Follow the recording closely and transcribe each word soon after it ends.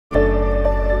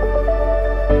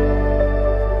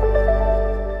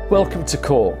Welcome to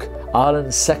Cork,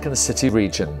 Ireland's second city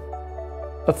region.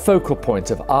 A focal point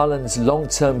of Ireland's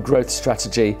long-term growth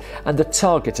strategy and the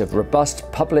target of robust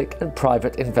public and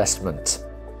private investment.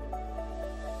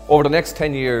 Over the next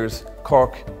 10 years,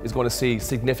 Cork is going to see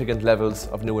significant levels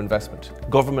of new investment.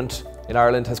 Government in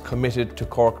Ireland has committed to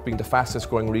Cork being the fastest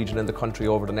growing region in the country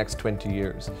over the next 20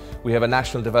 years. We have a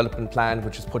national development plan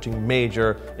which is putting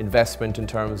major investment in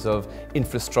terms of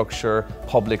infrastructure,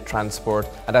 public transport,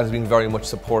 and that has been very much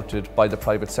supported by the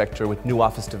private sector with new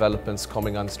office developments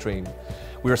coming on stream.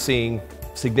 We're seeing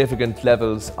significant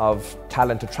levels of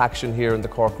talent attraction here in the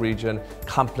Cork region,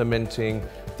 complementing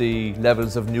the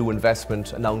levels of new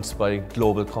investment announced by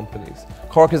global companies.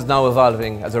 Cork is now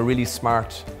evolving as a really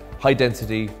smart,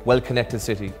 high-density, well-connected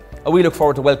city, and we look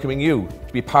forward to welcoming you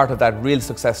to be part of that real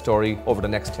success story over the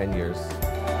next 10 years.